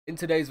In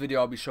today's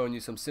video, I'll be showing you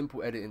some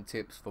simple editing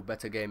tips for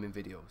better gaming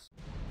videos.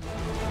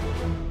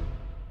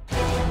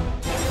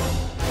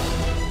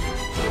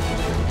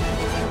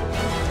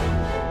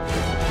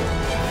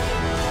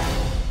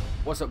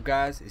 What's up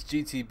guys, it's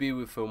GTB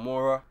with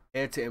Filmora,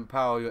 here to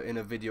empower your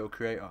inner video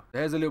creator. So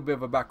here's a little bit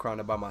of a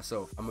background about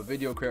myself. I'm a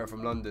video creator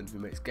from London who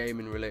makes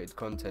gaming related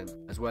content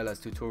as well as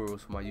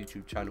tutorials for my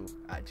YouTube channel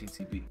at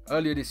GTB.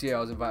 Earlier this year I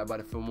was invited by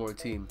the Filmora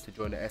team to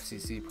join the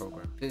FCC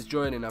program. Since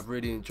joining I've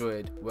really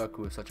enjoyed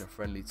working with such a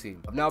friendly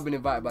team. I've now been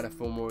invited by the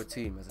Filmora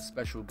team as a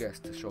special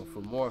guest to show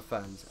Filmora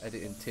fans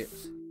editing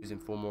tips using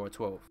Filmora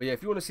 12. But yeah,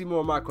 if you want to see more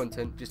of my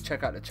content, just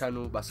check out the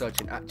channel by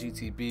searching at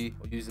GTB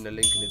or using the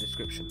link in the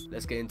description.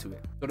 Let's get into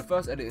it. So the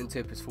first editing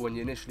tip is for when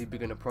you initially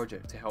begin a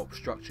project to help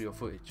structure your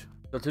footage.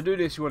 So to do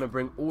this, you want to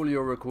bring all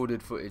your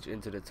recorded footage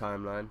into the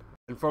timeline.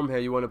 And from here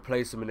you want to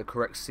place them in the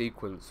correct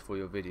sequence for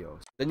your videos.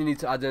 Then you need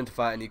to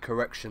identify any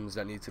corrections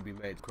that need to be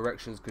made.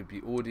 Corrections could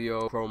be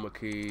audio, chroma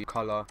key,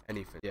 color,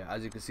 anything. Yeah,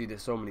 as you can see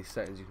there's so many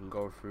settings you can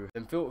go through.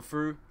 Then filter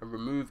through and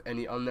remove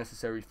any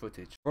unnecessary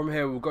footage. From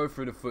here we'll go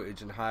through the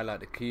footage and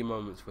highlight the key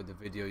moments for the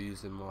video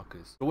using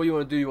markers. So what you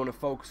want to do, you want to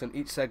focus on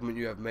each segment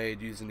you have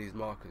made using these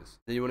markers.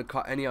 Then you want to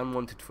cut any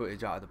unwanted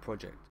footage out of the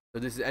project. So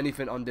this is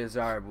anything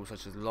undesirable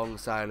such as long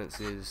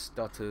silences,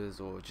 stutters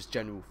or just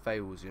general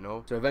fails, you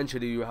know. So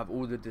eventually you have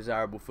all the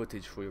desirable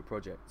footage for your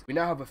project. We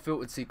now have a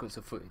filtered sequence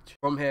of footage.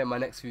 From here my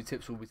next few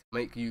tips will be to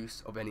make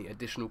use of any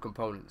additional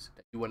components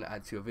that you want to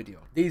add to your video.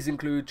 These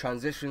include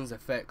transitions,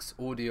 effects,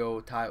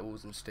 audio,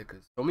 titles and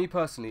stickers. For me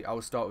personally, I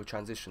will start with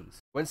transitions.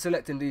 When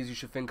selecting these you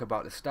should think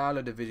about the style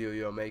of the video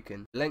you are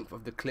making, length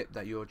of the clip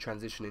that you're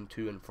transitioning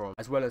to and from,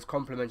 as well as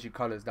complementary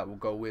colors that will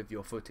go with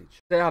your footage.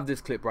 Say I have this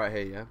clip right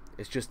here, yeah?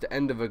 It's just the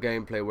end of a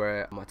gameplay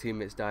where my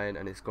teammate's dying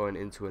and it's going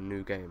into a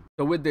new game.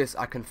 So with this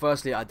I can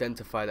firstly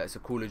identify that it's a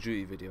Call of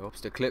Duty video.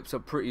 So the clips are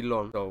pretty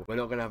long, so we're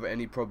not going to have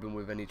any problem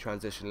with any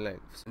transition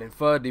lengths. And then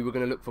thirdly we're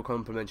going to look for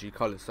complementary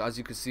colors. So as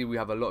you can see we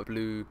have a lot of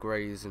blue,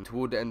 greys, and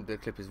toward the end of the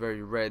clip is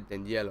very red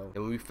and yellow.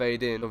 And when we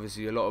fade in,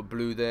 obviously a lot of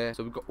blue there.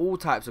 So we've got all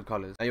types of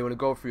colors. And you want to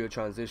go through your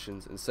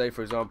transitions and say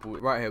for example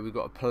right here we've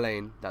got a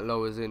plane that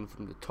lowers in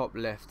from the top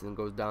left and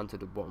goes down to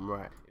the bottom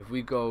right. If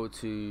we go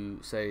to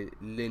say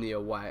linear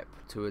wipe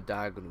to a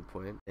diagonal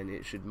point, then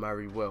it should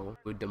marry well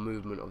with the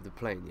movement of the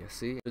plane. You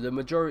see, so the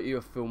majority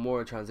of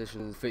Filmora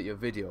transitions fit your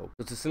video.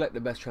 So to select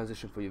the best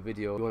transition for your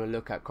video, you want to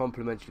look at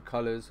complementary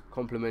colors,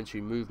 complementary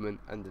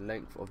movement, and the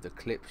length of the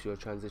clips you're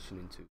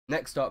transitioning to.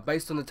 Next up,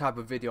 based on the type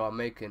of video I'm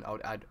making, I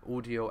would add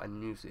audio and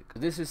music. So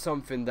this is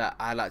something that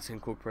I like to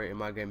incorporate in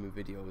my gaming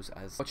videos,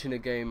 as watching a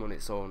game on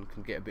its own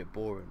can get a bit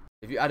boring.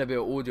 If you add a bit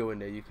of audio in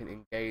there, you can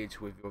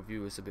engage with your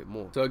viewers a bit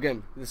more. So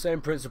again, the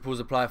same principles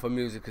apply for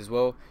music as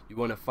well. You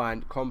want to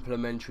find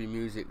complementary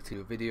music to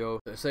your video.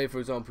 So say for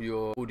example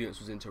your audience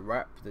was into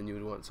rap, then you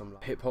would want some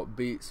like hip hop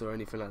beats or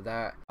anything like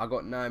that. I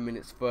got 9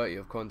 minutes 30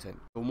 of content.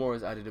 Filmora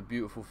has added a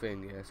beautiful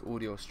thing, yeah, it's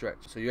audio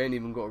stretch. So you ain't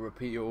even got to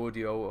repeat your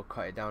audio or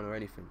cut it down or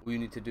anything. All you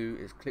need to do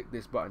is click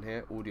this button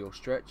here, audio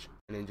stretch,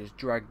 and then just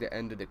drag the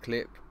end of the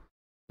clip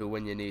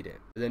when you need it.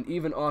 And then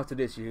even after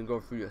this you can go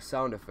through your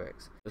sound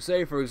effects. So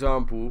say for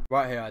example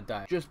right here I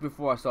die. Just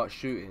before I start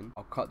shooting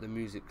I'll cut the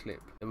music clip.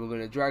 Then we're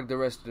going to drag the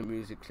rest of the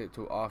music clip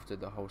till after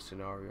the whole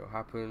scenario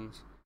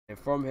happens. And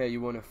from here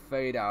you want to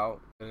fade out,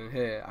 and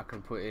here I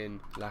can put in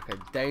like a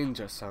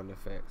danger sound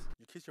effect.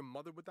 You kiss your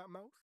mother with that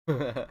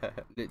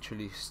mouth?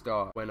 Literally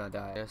start when I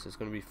die. Yes, it's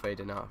going to be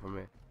fading out from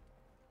here.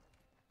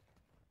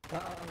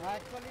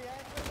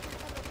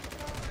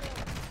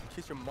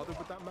 Kiss your mother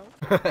with that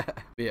mouth?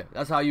 But yeah,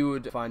 that's how you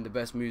would find the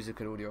best music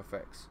and audio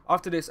effects.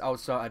 After this I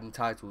would start adding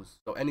titles.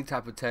 So any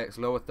type of text,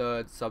 lower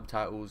third,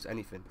 subtitles,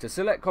 anything. To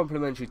select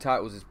complementary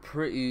titles is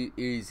pretty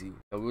easy.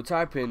 So we'll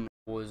type in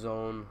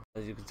Warzone.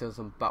 As you can tell,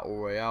 some battle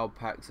royale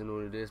packs and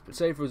all of this. But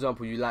say for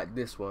example you like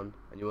this one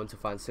and you want to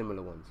find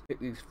similar ones. Click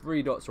these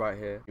 3 dots right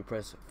here, you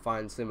press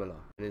find similar,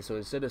 and then so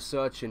instead of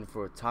searching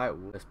for a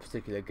title, this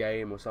particular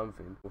game or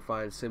something, we'll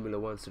find similar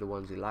ones to the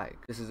ones you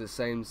like. This is the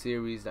same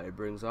series that it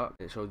brings up,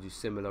 it shows you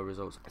similar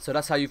results. So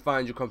that's how you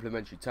find your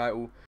complementary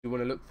title. You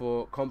want to look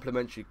for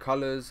complementary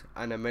colors,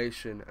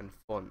 animation and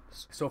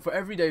fonts. So for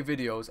everyday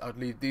videos I'd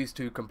leave these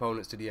 2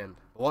 components to the end.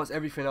 But once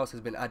everything else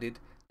has been added,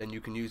 then you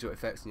can use your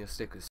effects and your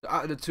stickers. So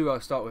out of the 2 I'll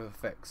start with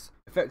effects.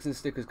 Effects and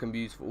stickers can be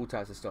used for all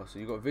types of stuff. So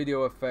you got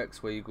video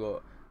effects where you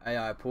got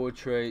AI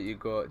portrait, you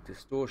got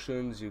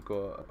distortions, you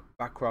got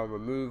background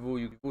removal,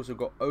 you've also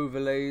got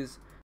overlays,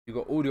 you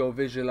got audio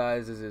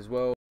visualizers as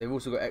well. They've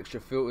also got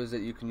extra filters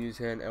that you can use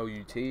here in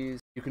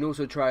LUTs. You can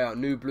also try out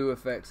new blue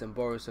effects and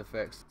Boris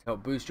effects to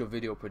help boost your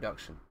video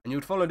production. And you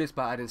would follow this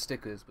by adding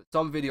stickers, but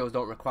some videos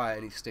don't require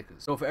any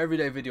stickers. So for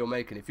everyday video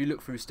making, if you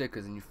look through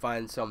stickers and you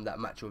find some that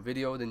match your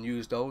video, then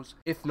use those.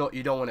 If not,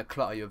 you don't want to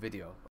clutter your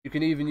video. You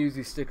can even use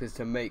these stickers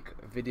to make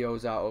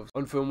videos out of.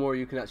 On Filmora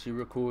you can actually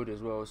record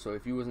as well, so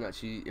if you wasn't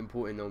actually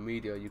importing no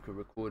media, you could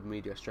record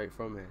media straight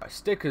from here.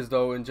 Stickers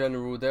though in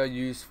general, they're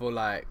used for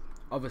like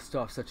other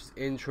stuff such as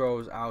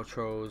intros,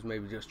 outros,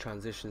 maybe just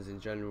transitions in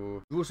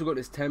general. You've also got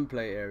this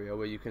template area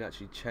where you can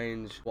actually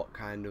change what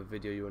kind of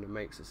video you want to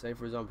make. So say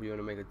for example you want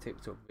to make a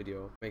TikTok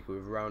video, make it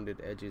with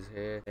rounded edges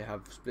here. They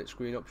have split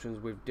screen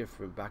options with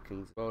different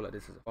backings as well, like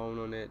this has a phone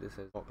on it, this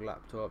has a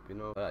laptop, you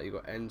know, you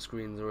got end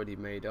screens already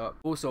made up.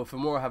 Also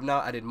Filmora have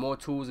now added more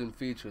tools and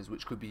features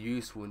which could be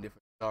useful in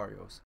different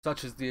scenarios,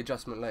 such as the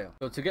adjustment layer.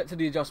 So to get to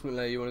the adjustment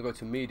layer, you want to go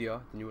to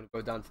media, then you want to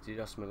go down to the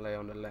adjustment layer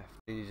on the left,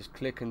 then you just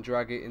click and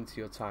drag it into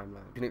your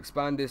timeline. You can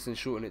expand this and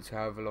shorten it to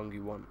however long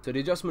you want. So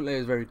the adjustment layer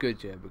is very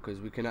good, yeah, because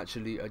we can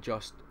actually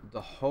adjust the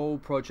whole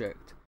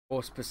project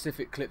or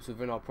specific clips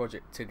within our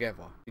project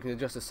together. You can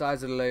adjust the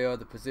size of the layer,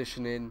 the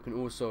positioning. You can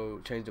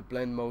also change the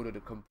blend mode or the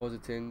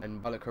compositing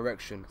and color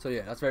correction. So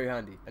yeah, that's very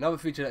handy. Another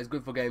feature that is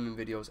good for gaming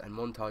videos and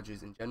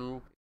montages in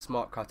general,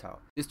 Smart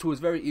Cutout. This tool is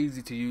very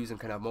easy to use and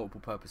can have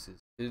multiple purposes.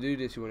 To do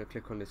this, you want to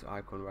click on this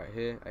icon right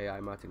here, AI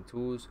Matting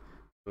Tools.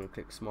 You want to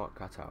click Smart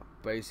Cutout.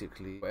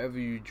 Basically, whatever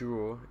you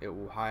draw, it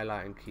will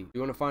highlight and keep.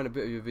 You want to find a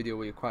bit of your video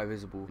where you're quite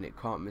visible and it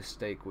can't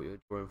mistake what you're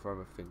drawing for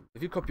other things.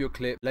 If you copy your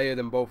clip, layer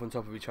them both on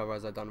top of each other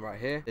as I've done right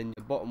here, then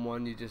the bottom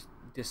one, you just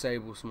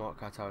disable Smart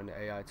Cutout in the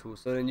AI tool.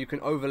 So then you can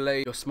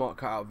overlay your Smart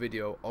Cutout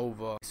video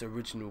over its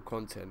original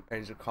content,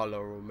 change the color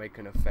or make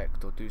an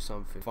effect or do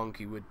something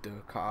funky with the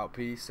cutout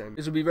piece. And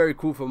this will be very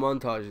cool for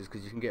montages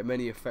because you can get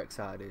many effects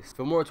out of this.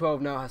 Filmora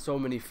 12 now has so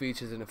many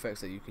features and effects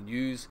that you can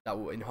use that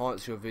will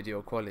enhance your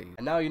video quality.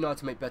 And now you know how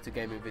to make better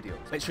gaming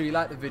videos. Make sure you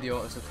like the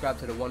video and subscribe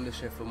to the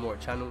Wondershare Filmora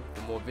channel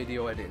for more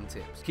video editing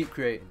tips. Keep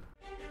creating.